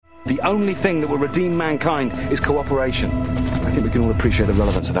The only thing that will redeem mankind is cooperation. I think we can all appreciate the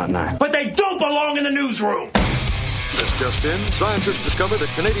relevance of that now. But they don't belong in the newsroom! This just in, scientists discovered that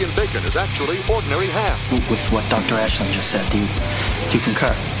Canadian bacon is actually ordinary ham. With what Dr. Ashland just said, do you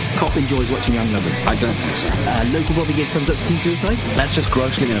concur? Cop enjoys watching young lovers. I don't think so. Local Bobby gives thumbs up to Teen Suicide? That's just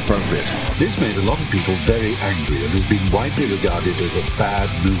grossly inappropriate. This made a lot of people very angry and has been widely regarded as a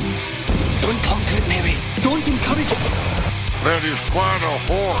bad move. Don't talk to it, Mary. Don't encourage it. That is quite a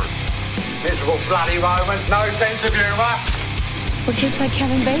horde. Miserable bloody Romans, no sense of humour. Well, just like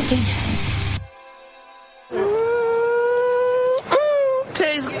Kevin Bacon.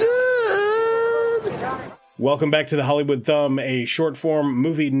 Tastes good. Welcome back to the Hollywood Thumb, a short-form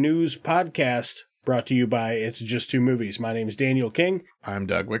movie news podcast brought to you by It's Just Two Movies. My name is Daniel King. I'm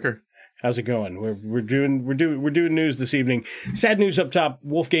Doug Wicker. How's it going? We're doing news this evening. Sad news up top: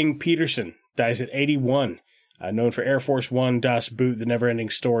 Wolfgang Petersen dies at 81. Known for Air Force One, Das Boot, The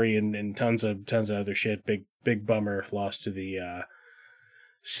Never-Ending Story, and tons of other shit. Big bummer, lost to the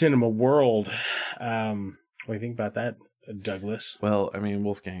cinema world. What do you think about that, Douglas? Well, I mean,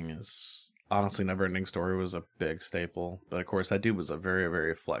 Wolfgang is honestly Never-Ending Story was a big staple, but of course that dude was a very,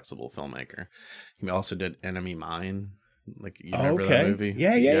 very flexible filmmaker. He also did Enemy Mine, like you remember that movie?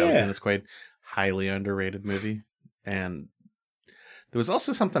 Yeah. Dennis Quaid, highly underrated movie. And there was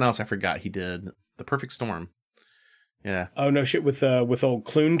also something else I forgot he did, The Perfect Storm. Yeah. Oh, no shit, with old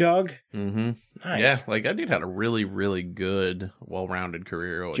Clune Dog? Mm-hmm. Nice. Yeah, like that dude had a really, really good, well-rounded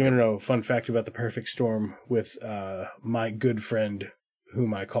career. Do you want to know a fun fact about The Perfect Storm with my good friend,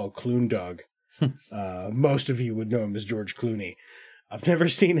 whom I call Clune Dog? Most of you would know him as George Clooney. I've never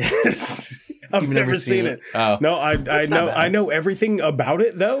seen it. I've never seen it. Oh. No, I know everything about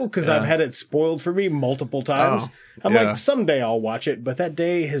it though, because I've had it spoiled for me multiple times. I'm like, someday I'll watch it, but that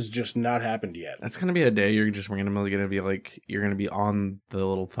day has just not happened yet. That's gonna be a day you're gonna be on the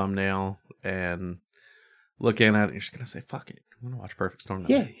little thumbnail and looking at it. You're just gonna say, "Fuck it, I'm gonna watch Perfect Storm."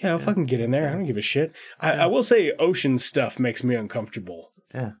 Yeah, I'll fucking get in there. I don't give a shit. I will say, ocean stuff makes me uncomfortable.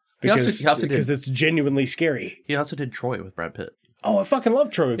 Yeah, because it's genuinely scary. He also did Troy with Brad Pitt. Oh, I fucking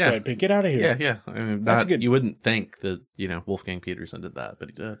love Troy with Brad Pitt. Get out of here. Yeah. I mean, that's good. You wouldn't think that, Wolfgang Petersen did that, but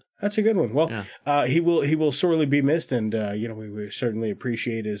he did. That's a good one. Well, he will sorely be missed, and we certainly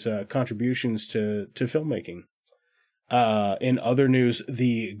appreciate his contributions to filmmaking. In other news,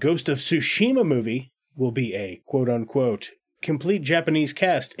 the Ghost of Tsushima movie will be a quote unquote complete Japanese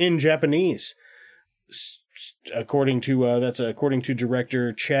cast in Japanese, according to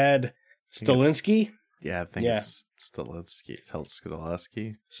director Chad Stahelski. Yeah, I think it's Stileski.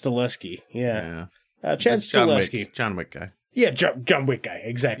 Stileski, yeah. Chad Stileski. John Wick guy. Yeah, John Wick guy,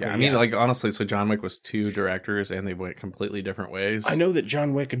 exactly. Yeah, I mean, like, honestly, so John Wick was two directors, and they went completely different ways. I know that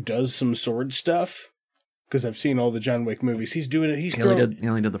John Wick does some sword stuff, because I've seen all the John Wick movies. He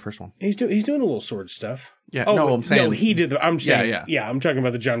only did the first one. He's doing a little sword stuff. Yeah, I'm saying... No, he did I'm saying... Yeah, I'm talking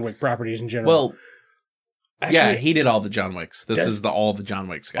about the John Wick properties in general. Well... Actually, he did all the John Wicks. This is all the John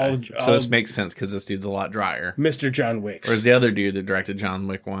Wicks guy. So this makes sense because this dude's a lot drier. Mr. John Wicks. Whereas the other dude that directed John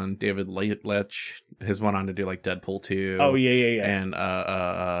Wick 1, David Leitch, his went on to do like Deadpool 2. Oh, yeah.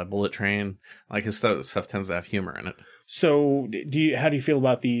 And Bullet Train. Like his stuff tends to have humor in it. So how do you feel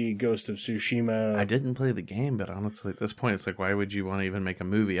about the Ghost of Tsushima? I didn't play the game, but honestly at this point it's like, why would you want to even make a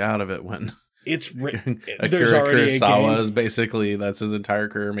movie out of it when... There's Akira Kurosawa is basically, that's his entire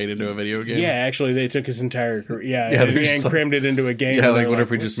career made into a video game. Yeah, actually, they took his entire career, and crammed it into a game. Yeah, like, what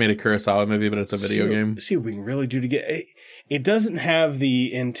if we just made a Kurosawa movie, but it's a video game? See what we can really do to get... It doesn't have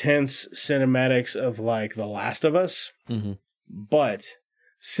the intense cinematics of, like, The Last of Us, but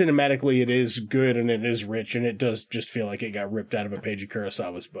cinematically it is good and it is rich, and it does just feel like it got ripped out of a page of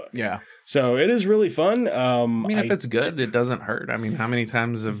Kurosawa's book. Yeah. So it is really fun. I mean, if it's good, it doesn't hurt. I mean, how many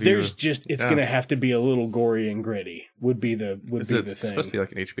times have you... It's going to have to be a little gory and gritty, would be the thing. It's supposed to be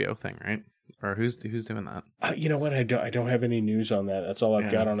like an HBO thing, right? Or who's doing that? You know what? I don't have any news on that. That's all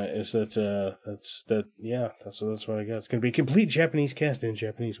I've got on it. Is that's what I got. It's going to be a complete Japanese cast in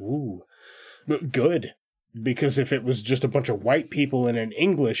Japanese. Woo, but good. Because if it was just a bunch of white people and in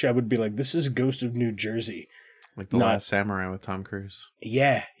English, I would be like, this is Ghost of New Jersey. Like The Last Samurai with Tom Cruise.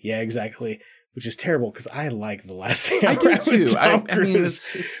 Yeah, exactly. Which is terrible because I like The Last Samurai. I do too. I mean,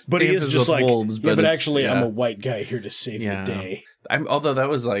 it's but he is just like, wolves, but actually, I'm a white guy here to save the day. Although that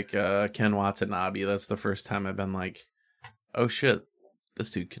was like Ken Watanabe. That's the first time I've been like, oh shit,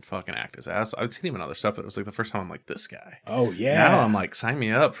 this dude could fucking act his ass. I'd seen him in other stuff, but it was like the first time I'm like, this guy. Oh yeah. Now I'm like, sign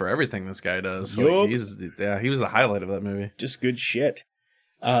me up for everything this guy does. Like, he was the highlight of that movie. Just good shit.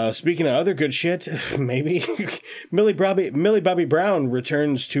 Speaking of other good shit, maybe Millie Bobby Brown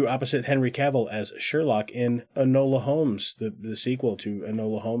returns to opposite Henry Cavill as Sherlock in Enola Holmes, the sequel to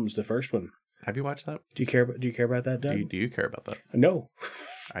Enola Holmes, the first one. Have you watched that? Do you care about that, Doug? Do you care about that? No.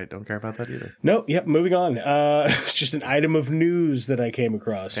 I don't care about that either. No. Yep. Moving on. It's just an item of news that I came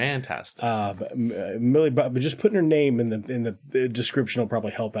across. Fantastic. Millie Bobby, just putting her name in the description will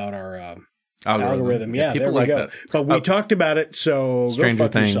probably help out our algorithm. Yeah, people there we like go. that. But we talked about it, so Stranger go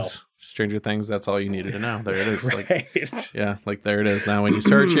fuck Things. yourself. Stranger Things. That's all you needed to know. There it is. Right. Like there it is. Now, when you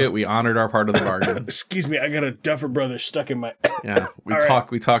search it, we honored our part of the bargain. Excuse me, I got a Duffer Brothers stuck in my. Yeah,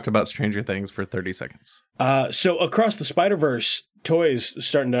 we talked about Stranger Things for 30 seconds. So across the Spider-Verse, toys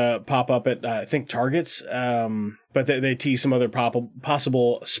starting to pop up at I think Targets, but they tease some other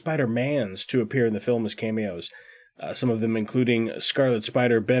possible Spider-Mans to appear in the film as cameos. Some of them including Scarlet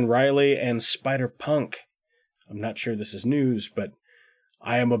Spider Ben Reilly and Spider-Punk. I'm not sure this is news, but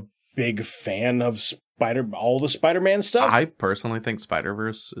I am a big fan of all the Spider-Man stuff. I personally think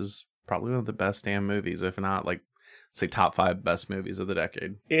Spider-Verse is probably one of the best damn movies, if not say top 5 best movies of the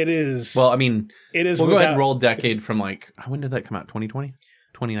decade. It is. Well, I mean, it is. We'll go ahead and roll decade from when did that come out? 2020?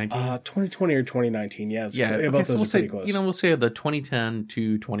 2019? 2020 or 2019. Yeah. Okay, so we'll say, we'll say the 2010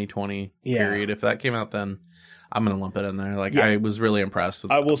 to 2020 period. If that came out then, I'm going to lump it in there. I was really impressed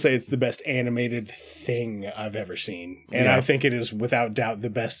with I will say it's the best animated thing I've ever seen. And I think it is without doubt the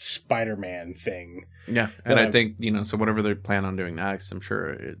best Spider-Man thing. Yeah. And I think, so whatever they plan on doing next, I'm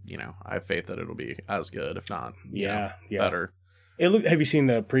sure, I have faith that ittle be as good, if not better. Have you seen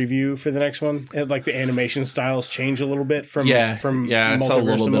the preview for the next one? The animation styles change a little bit from I saw a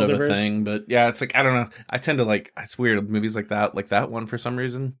little bit of a thing, but it's I don't know. I tend to it's weird movies like that one for some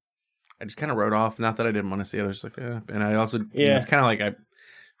reason. I just kind of wrote off. Not that I didn't want to see it. I was just and I also, it's kind of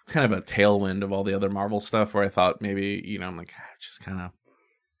it's kind of a tailwind of all the other Marvel stuff where I thought maybe, I'm just kind of,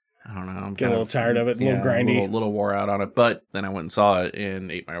 I don't know. I'm getting a little tired of it, a little grindy. A little wore out on it. But then I went and saw it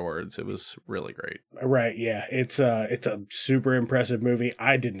and ate my words. It was really great. Right. Yeah. It's a super impressive movie.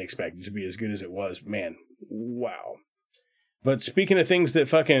 I didn't expect it to be as good as it was. Man. Wow. But speaking of things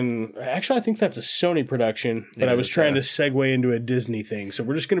that actually, I think that's a Sony production, but I was trying to segue into a Disney thing. So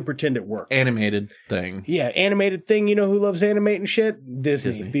we're just going to pretend it worked. Animated thing. Yeah. Animated thing. You know who loves animating shit?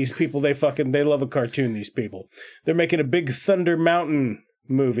 Disney. These people, they love a cartoon, these people. They're making a big Thunder Mountain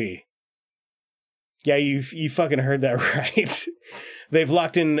movie. Yeah, you fucking heard that right. They've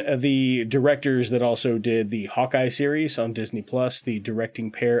locked in the directors that also did the Hawkeye series on Disney Plus, the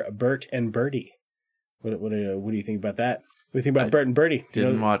directing pair Bert and Birdie. What do you think about that? What do you think about Bert and Birdie?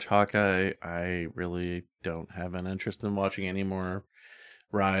 Didn't watch Hawkeye. I really don't have an interest in watching any more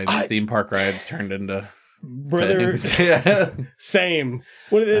rides. Theme park rides turned into brothers. Same.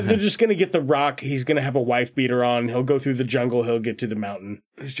 Well, they're just going to get The Rock. He's going to have a wife beater on. He'll go through the jungle. He'll get to the mountain.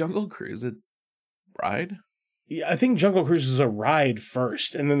 Is Jungle Cruise a ride? Yeah, I think Jungle Cruise is a ride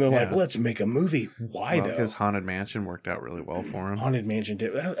first, and then they're like, let's make a movie. Why, though? Because Haunted Mansion worked out really well for him. Haunted Mansion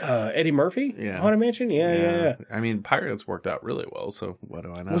did. Eddie Murphy? Yeah. Haunted Mansion? Yeah. I mean, Pirates worked out really well, so what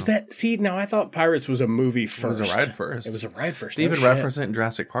do I know? Was that... See, now I thought Pirates was a movie first. It was a ride first. It was a ride first. They even reference it in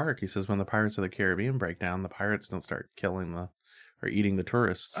Jurassic Park. He says when the Pirates of the Caribbean break down, the pirates don't start killing or eating the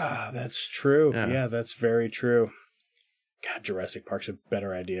tourists. Ah, that's true. Yeah, that's very true. God, Jurassic Park's a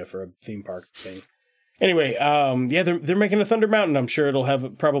better idea for a theme park thing. Anyway, they're making a Thunder Mountain. I'm sure it'll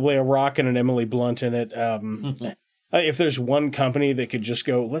have probably a Rock and an Emily Blunt in it. If there's one company that could just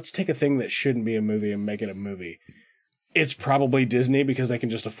go, let's take a thing that shouldn't be a movie and make it a movie, it's probably Disney because they can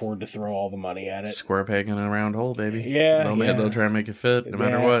just afford to throw all the money at it. Square peg in a round hole, baby. Yeah. They'll try and make it fit no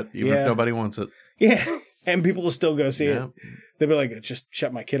matter what, even if nobody wants it. Yeah, and people will still go see it. They'll be like, just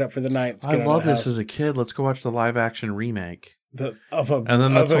shut my kid up for the night. I love this as a kid. Let's go watch the live action remake. Of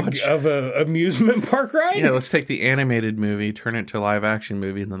a amusement park ride? Yeah, let's take the animated movie, turn it to a live action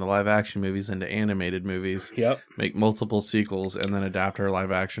movie, and then the live action movies into animated movies. Yep. Make multiple sequels, and then adapt our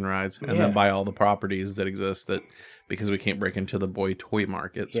live action rides, and then buy all the properties that exist because we can't break into the boy toy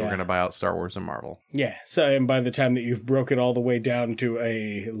market, so we're going to buy out Star Wars and Marvel. Yeah, so and by the time that you've broke it all the way down to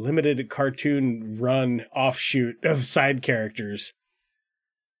a limited cartoon run offshoot of side characters,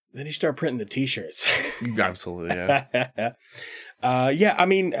 then you start printing the T-shirts. Absolutely, yeah. I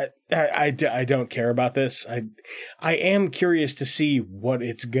mean, I don't care about this. I am curious to see what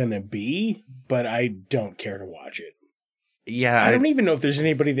it's gonna be, but I don't care to watch it. Yeah, I don't even know if there's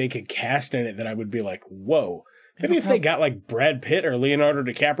anybody they could cast in it that I would be like, whoa. Maybe if they got like Brad Pitt or Leonardo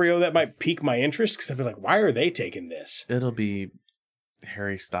DiCaprio, that might pique my interest because I'd be like, why are they taking this? It'll be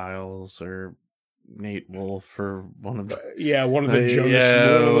Harry Styles or Nate Wolff or one of the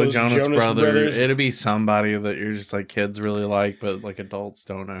Jonas Brothers. It'll be somebody that you're just like kids really like, but like adults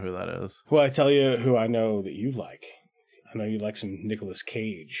don't know who that is. Well, I tell you who I know that you like. I know you like some Nicolas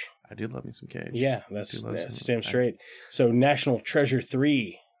Cage. I do love me some Cage. Yeah, that's damn straight. So National Treasure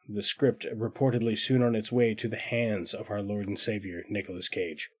 3, the script reportedly soon on its way to the hands of our Lord and Savior, Nicolas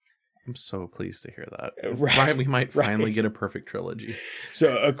Cage. I'm so pleased to hear that. Right, we might finally get a perfect trilogy.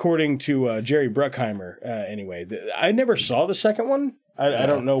 So according to Jerry Bruckheimer, anyway, I never saw the second one. I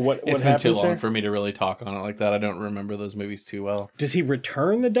don't know what happens there. It's been too long for me to really talk on it like that. I don't remember those movies too well. Does he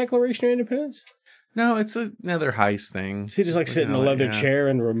return the Declaration of Independence? No, it's another heist thing. Does he just like sit in a leather chair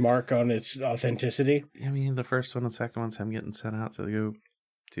and remark on its authenticity? I mean, the first one and second one's him getting sent out to go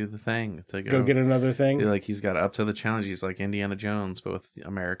do the thing. To go get another thing? Like he's got up to the challenge. He's like Indiana Jones, but with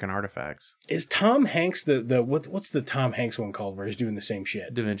American artifacts. Is Tom Hanks what's the Tom Hanks one called where he's doing the same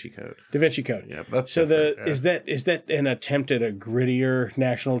shit? Da Vinci Code. Da Vinci Code. Yeah, that's so is that an attempt at a grittier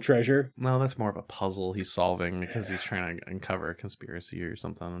National Treasure? No, that's more of a puzzle he's solving because he's trying to uncover a conspiracy or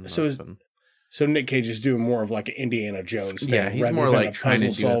something. So Nick Cage is doing more of like an Indiana Jones thing. Yeah, he's more like trying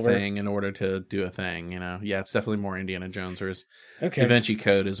to do a thing in order to do a thing, Yeah, it's definitely more Indiana Jones, whereas Da Vinci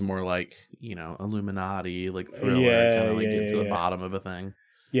Code is more like, Illuminati, like thriller, kind of like get to the bottom of a thing.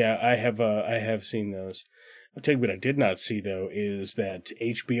 Yeah, I have seen those. I'll tell you what I did not see, though, is that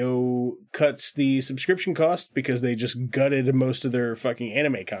HBO cuts the subscription cost because they just gutted most of their fucking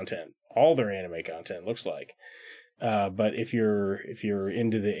anime content. All their anime content, looks like. But if you're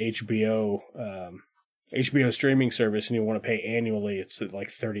into the HBO streaming service and you want to pay annually, it's like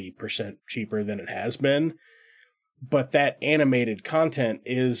 30% cheaper than it has been. But that animated content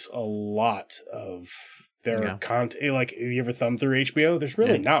is a lot of their content. Like, if you ever thumb through HBO, there's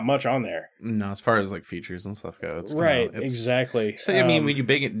really not much on there. No, as far as like features and stuff go, it's exactly. So I mean, when you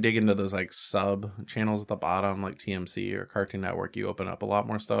dig into those like sub channels at the bottom, like TMC or Cartoon Network, you open up a lot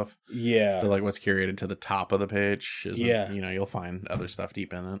more stuff. Yeah, but like what's curated to the top of the page, you'll find other stuff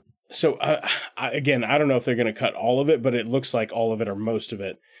deep in it. So I don't know if they're going to cut all of it, but it looks like all of it or most of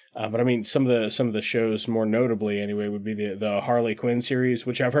it. But I mean, some of the shows, more notably anyway, would be the Harley Quinn series,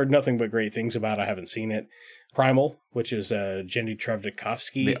 which I've heard nothing but great things about. I haven't seen it. Primal, which is Jenny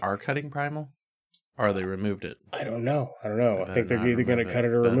Trevdikovsky. They are cutting Primal, or they removed it. I don't know. I think they're either going to cut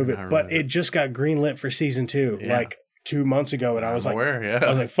it or remove it. But it just got greenlit for season 2, like 2 months ago, and I was like, I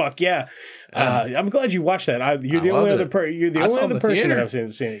was like, fuck yeah. I'm glad you watched that. You're the only other person that I've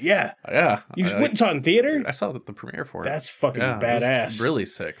seen it. Yeah. You went and saw it in theater? I saw the premiere for it. That's fucking badass. It was really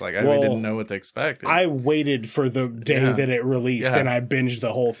sick. Like, I didn't know what to expect. I waited for the day that it released, and I binged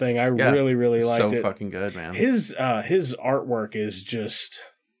the whole thing. I really, really liked it. So fucking good, man. His artwork is just...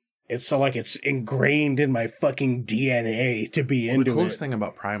 It's so like it's ingrained in my fucking DNA to be into it. The coolest thing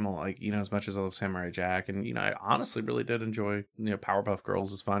about Primal, like, as much as I love Samurai Jack, and, I honestly really did enjoy, Powerpuff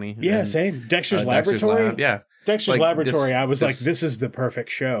Girls is funny. Yeah, and, same. Dexter's Laboratory? Dexter's Laboratory, I was like, this is the perfect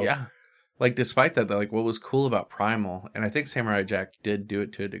show. Yeah. Like, despite that, like, what was cool about Primal, and I think Samurai Jack did do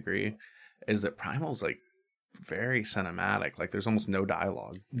it to a degree, is that Primal's, like, very cinematic. Like, there's almost no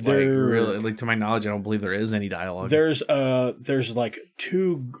dialogue. Like, to my knowledge, I don't believe there is any dialogue. There's like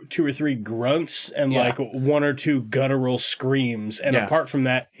two or three grunts and like 1 or 2 guttural screams, and apart from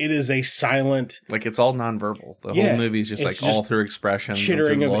that, it is a silent. Like, it's all nonverbal. The whole movie is just like all through expression,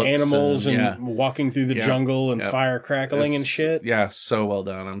 chittering of animals and walking through the jungle and fire crackling and shit. Yeah, so well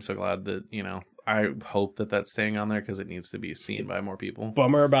done. I'm so glad that I hope that that's staying on there because it needs to be seen by more people.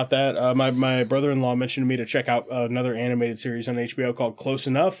 Bummer about that. My brother-in-law mentioned to me to check out another animated series on HBO called Close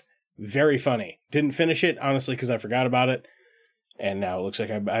Enough. Very funny. Didn't finish it, honestly, because I forgot about it. And now it looks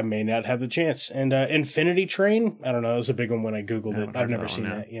like I may not have the chance. And Infinity Train, I don't know. It was a big one when I Googled it. I've never seen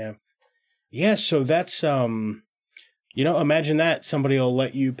that. Yeah. Yeah, so that's, imagine that. Somebody will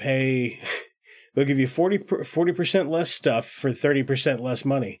let you pay, they'll give you 40% less stuff for 30% less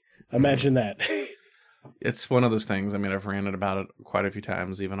money. Imagine that. It's one of those things. I mean, I've ranted about it quite a few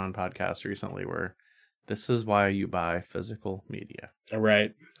times, even on podcasts recently, where this is why you buy physical media.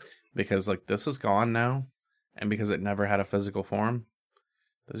 Right. Because, like, this is gone now, and because it never had a physical form,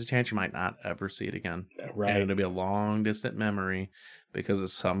 there's a chance you might not ever see it again. Right. And it'll be a long, distant memory because of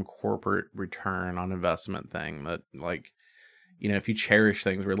some corporate return on investment thing that, like, if you cherish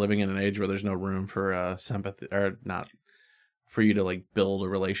things, we're living in an age where there's no room for sympathy, or not... for you to like build a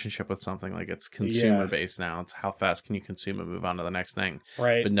relationship with something. Like, it's consumer based now. It's how fast can you consume and move on to the next thing.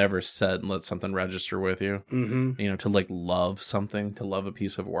 Right. But never set and let something register with you. Mm-hmm. To like love something, to love a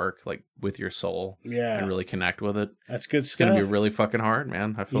piece of work, like with your soul. Yeah. And really connect with it. That's good It's stuff. going to be really fucking hard,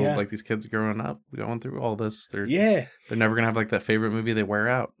 man. I feel like these kids growing up, going through all this, they're never going to have like that favorite movie they wear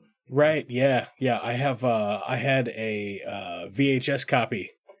out. Right. Yeah. Yeah. I have. I had a VHS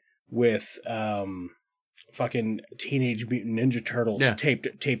copy with fucking Teenage Mutant Ninja Turtles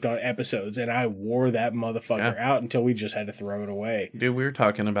taped on episodes, and I wore that motherfucker out until we just had to throw it away. Dude, we were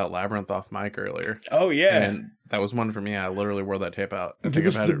talking about Labyrinth off mic earlier. Oh yeah, and that was one for me. I literally wore that tape out. Give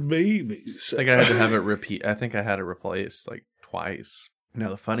us the babies. I think I had to have it repeat. I think I had it replaced like twice. Now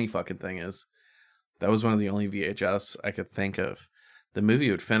the funny fucking thing is, that was one of the only VHS I could think of. The movie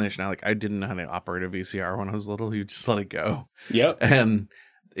would finish, and I didn't know how to operate a VCR when I was little. You just let it go. Yep, and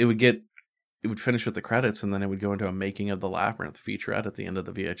it would finish with the credits, and then it would go into a making of the Labyrinth featurette at the end of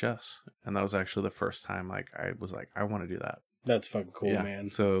the VHS. And that was actually the first time I was like, I want to do that. That's fucking cool, man.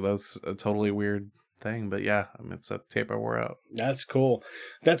 So that's a totally weird thing, but yeah, I mean, it's a tape I wore out. That's cool.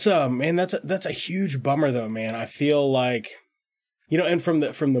 That's man, that's a huge bummer though, man. I feel like, and from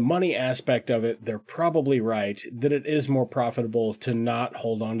the money aspect of it, they're probably right that it is more profitable to not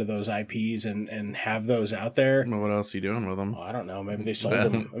hold on to those IPs and have those out there. Well, what else are you doing with them? Oh, I don't know. Maybe they sold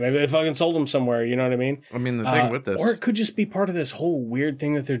them. Maybe they fucking sold them somewhere. You know what I mean? I mean, the thing with this, or it could just be part of this whole weird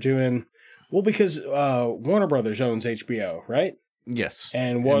thing that they're doing. Well, because Warner Brothers owns HBO, right? Yes,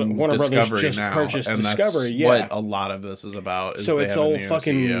 and Warner Brothers just purchased Discovery. Yeah, what a lot of this is about. So it's old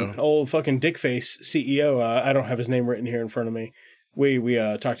fucking dickface CEO. I don't have his name written here in front of me. We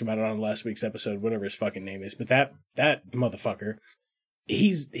talked about it on last week's episode, whatever his fucking name is. But that motherfucker,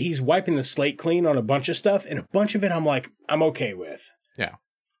 he's wiping the slate clean on a bunch of stuff, and a bunch of it I'm okay with. Yeah.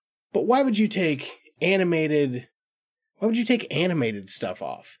 But why would you take animated stuff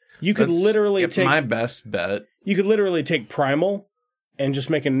off? You could literally take my best bet. You could literally take Primal and just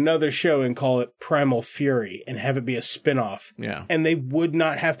make another show and call it Primal Fury and have it be a spin-off. Yeah. And they would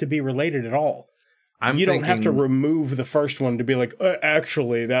not have to be related at all. You don't have to remove the first one to be like,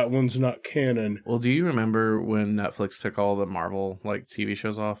 actually, that one's not canon. Well, do you remember when Netflix took all the Marvel TV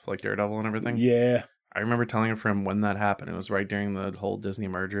shows off, like Daredevil and everything? Yeah. I remember telling a friend when that happened. It was right during the whole Disney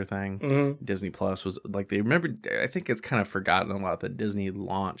merger thing. Mm-hmm. Disney Plus was they remember. I think it's kind of forgotten a lot that Disney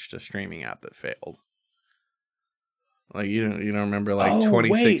launched a streaming app that failed. Like you don't remember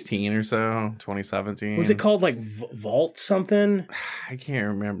 2016 or so, 2017. Was it called Vault something? I can't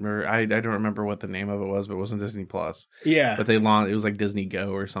remember. I don't remember what the name of it was, but it wasn't Disney Plus. Yeah, but they launched. It was like Disney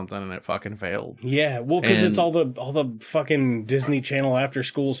Go or something, and it fucking failed. Yeah, well, because it's all the fucking Disney Channel after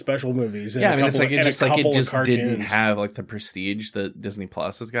school special movies. And it just didn't have the prestige that Disney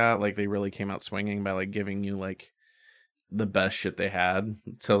Plus has got. Like they really came out swinging by giving you the best shit they had.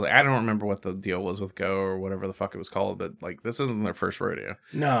 So I don't remember what the deal was with Go or whatever the fuck it was called, but this isn't their first rodeo.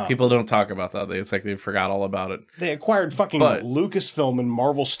 No. People don't talk about that. It's like they forgot all about it. They acquired fucking Lucasfilm and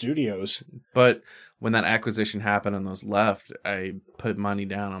Marvel Studios. But when that acquisition happened and those left, I put money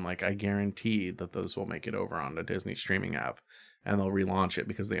down. I'm like, I guarantee that those will make it over on the Disney streaming app. And they'll relaunch it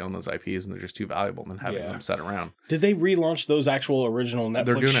because they own those IPs and they're just too valuable than having them set around. Did they relaunch those actual original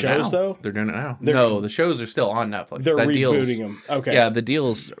Netflix shows, though? They're doing it now. No, the shows are still on Netflix. They're rebooting them. Okay. Yeah, the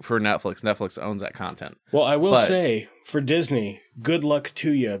deal's for Netflix. Netflix owns that content. Well, I will say, for Disney, good luck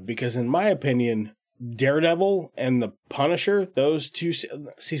to you, because in my opinion, Daredevil and The Punisher, those two...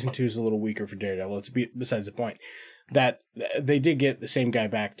 Season 2 is a little weaker for Daredevil. It's besides the point. That they did get the same guy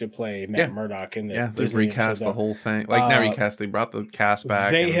back to play Matt Murdock in the they recast the whole thing. Not recast, they brought the cast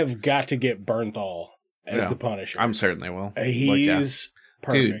back. They have got to get Bernthal as the Punisher. I'm certain they will. He's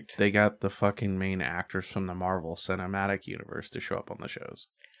perfect. Dude, they got the fucking main actors from the Marvel Cinematic Universe to show up on the shows.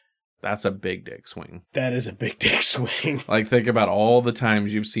 That's a big dick swing. That is a big dick swing. Think about all the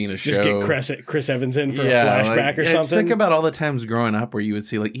times you've seen a show. Just get Chris Evans in for a flashback or something. Think about all the times growing up where you would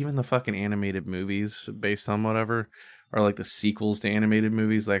see even the fucking animated movies based on whatever, or the sequels to animated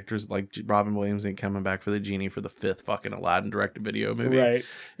movies. Actors like Robin Williams ain't coming back for the genie for the 5th fucking Aladdin direct-to-video movie. Right.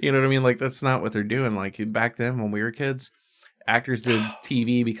 You know what I mean? That's not what they're doing. Back then when we were kids, actors did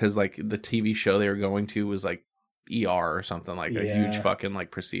TV because the TV show they were going to was ER or something, a huge fucking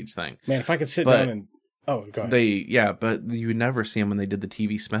prestige thing. Man, if I could sit down and go ahead. But you would never see them when they did the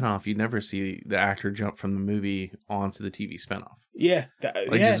TV spinoff. You'd never see the actor jump from the movie onto the TV spinoff. Yeah,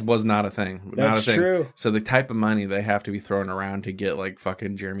 just was not a thing. That's true. So the type of money they have to be thrown around to get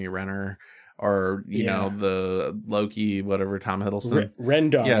fucking Jeremy Renner or the Loki, whatever, Tom Hiddleston,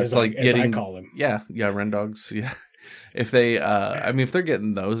 Rendog, as I call him. Yeah, Rendogs. Yeah. If they, if they're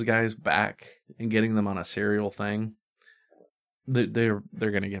getting those guys back and getting them on a serial thing, they're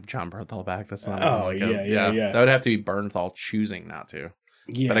going to get John Bernthal back. That's not. That would have to be Bernthal choosing not to.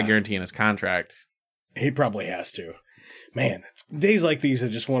 Yeah. But I guarantee in his contract, he probably has to. Man, days like these, I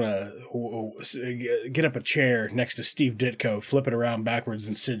just want to get up a chair next to Steve Ditko, flip it around backwards,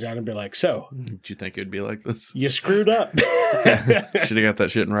 and sit down and be like, "So, did you think it'd be like this? You screwed up. Should have got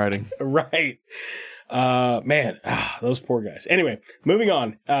that shit in writing." Right. Man, those poor guys. Anyway, moving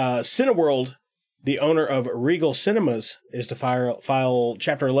on. Cineworld, the owner of Regal Cinemas, is to file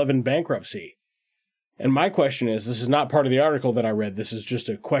Chapter 11 bankruptcy. And my question is, this is not part of the article that I read. This is just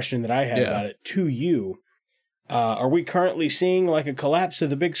a question that I had about it to you. Are we currently seeing like a collapse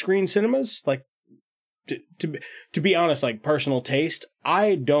of the big screen cinemas? Like, to be honest, like personal taste,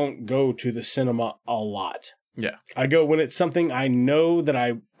 I don't go to the cinema a lot. Yeah. I go when it's something I know that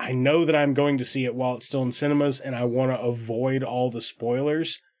I'm going to see it while it's still in cinemas, and I want to avoid all the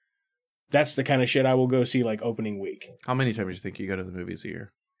spoilers. That's the kind of shit I will go see like opening week. How many times do you think you go to the movies a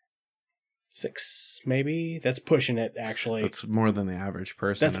year? 6, maybe. That's pushing it, actually. That's more than the average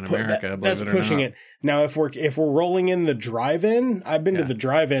person in America. That's pushing it. Now, if we're rolling in the drive-in, I've been to the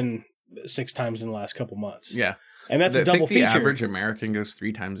drive-in 6 times in the last couple months. Yeah. And that's a double feature. The average American goes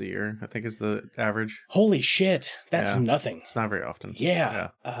 3 times a year, I think is the average. Holy shit. That's nothing. Not very often. Yeah.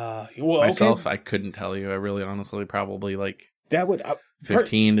 Myself, I couldn't tell you. I really honestly probably like that would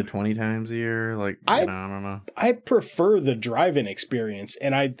 15 to 20 times a year. Like, I don't know. I prefer the drive-in experience,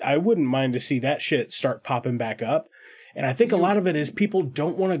 and I wouldn't mind to see that shit start popping back up. And I think a lot of it is people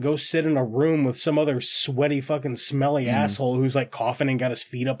don't want to go sit in a room with some other sweaty fucking smelly asshole who's like coughing and got his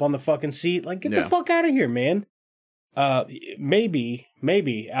feet up on the fucking seat. Like, get the fuck out of here, man.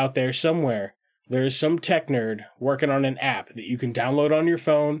 Maybe out there somewhere, there's some tech nerd working on an app that you can download on your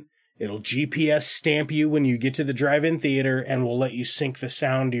phone. It'll GPS stamp you when you get to the drive-in theater and will let you sync the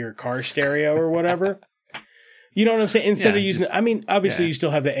sound to your car stereo or whatever. You know what I'm saying? Instead of using, obviously you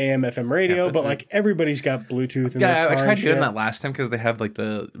still have the AM, FM radio, but like everybody's got Bluetooth in their car. I tried doing that last time because they have like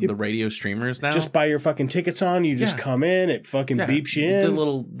the radio streamers now. Just buy your fucking tickets on. You just come in. It fucking beeps you in.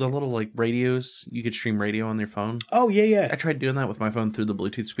 The little like radios. You could stream radio on your phone. Oh yeah. I tried doing that with my phone through the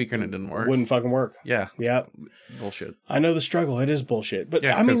Bluetooth speaker and it didn't work. Wouldn't fucking work. Yeah. Yeah. Bullshit. I know the struggle. It is bullshit. But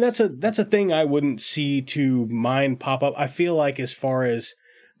I mean, that's a thing I wouldn't see to mine pop up. I feel like as far as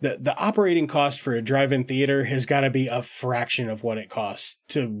the operating cost for a drive-in theater has got to be a fraction of what it costs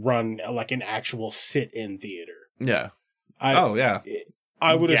to run like an actual sit-in theater. Yeah. I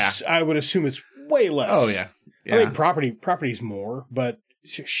would assume it's way less. Oh yeah. I mean, property's more, but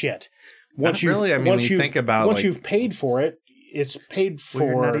shit. Once you've paid for it, it's paid for. Well,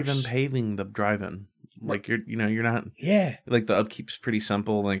 you're not even paving the drive-in. Like you're not. Yeah. Like the upkeep's pretty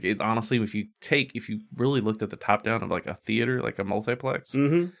simple. Like it honestly, if you really looked at the top down of like a theater, like a multiplex,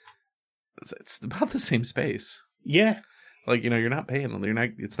 it's about the same space. Yeah. Like, you're not paying them.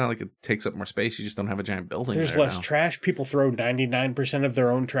 It's not like it takes up more space. You just don't have a giant building. There's less trash. People throw 99% of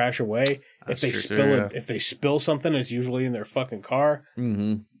their own trash away. If they spill something, it's usually in their fucking car.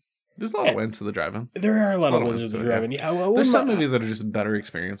 Mm-hmm. There's a lot of wins to the drive-in. There are a lot of wins to the drive-in. Yeah. There's some movies that are just better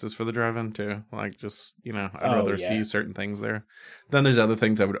experiences for the drive-in too. Like just, I'd rather see certain things there. Then there's other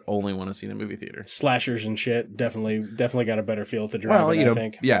things I would only want to see in a movie theater. Slashers and shit definitely got a better feel at the drive-in, I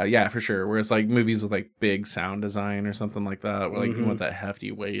think. Yeah, for sure. Whereas like movies with like big sound design or something like that, where like you want that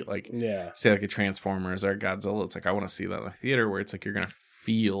hefty weight, like say like a Transformers or Godzilla, it's like I want to see that in the theater where it's like you're gonna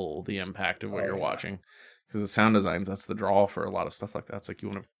feel the impact of what you're watching. Because the sound designs, that's the draw for a lot of stuff like that. It's like you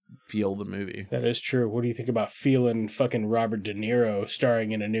want to feel the movie. That is true. What do you think about feeling fucking Robert De Niro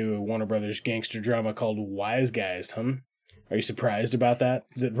starring in a new Warner Brothers gangster drama called Wise Guys, huh? Are you surprised about that?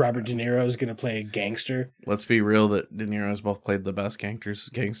 That Robert De Niro is going to play a gangster? Let's be real that De Niro's both played the best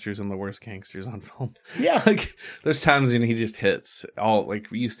gangsters and the worst gangsters on film. Yeah. Like, there's times when he just hits all, like,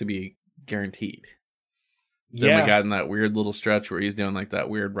 used to be guaranteed. Then we got in that weird little stretch where he's doing like that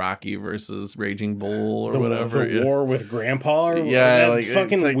weird Rocky versus Raging Bull or whatever. The war with Grandpa or that like,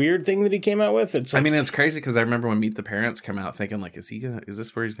 fucking like, weird thing that he came out with. It's like, I mean, it's crazy because I remember when Meet the Parents came out thinking like, is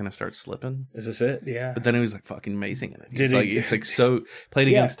this where he's going to start slipping? Is this it? Yeah. But then he was like fucking amazing in it. It's like so played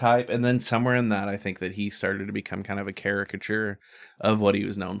against type. And then somewhere in that, I think that he started to become kind of a caricature of what he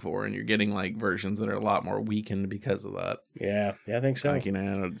was known for. And you're getting like versions that are a lot more weakened because of that. Yeah, I think so. Like,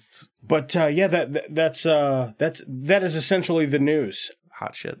 but that is essentially the news.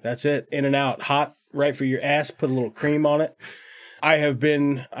 Hot shit. That's it. In and out. Hot, right for your ass. Put a little cream on it. I have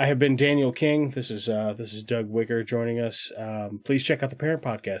been Daniel King. This is Doug Wicker joining us. Please check out the parent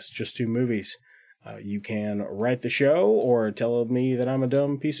podcast, Just Two Movies. You can write the show or tell me that I'm a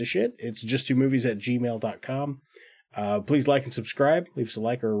dumb piece of shit. It's justtwomovies@gmail.com. Please like and subscribe. Leave us a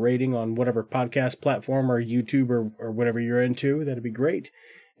like or a rating on whatever podcast platform or YouTube or whatever you're into. That'd be great.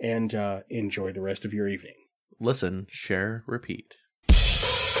 And enjoy the rest of your evening. Listen, share, repeat.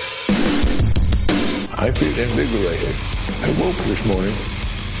 I feel invigorated. I woke this morning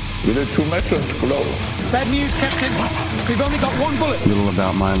with a tumescent glow. Bad news, Captain. We've only got one bullet. Little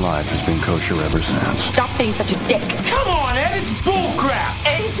about my life has been kosher ever since. Stop being such a dick. Come on, Ed, it's bullcrap.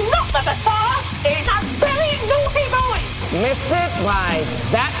 It's not the Bathara. It's a very naughty boy. Missed it by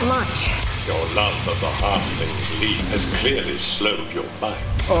that much. Your love of the halfling's lead has clearly slowed your mind.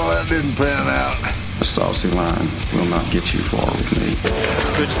 Oh, that didn't pan out. A saucy line will not get you far with me.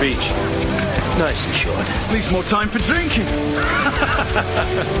 Good speech. Nice and short. Leaves more time for drinking. Break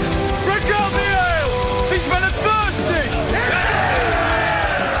out the ale! He's been thirsty!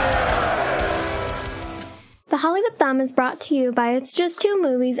 The Hollywood Thumb is brought to you by It's Just Two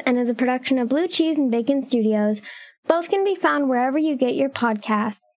Movies and is a production of Blue Cheese and Bacon Studios. Both can be found wherever you get your podcasts.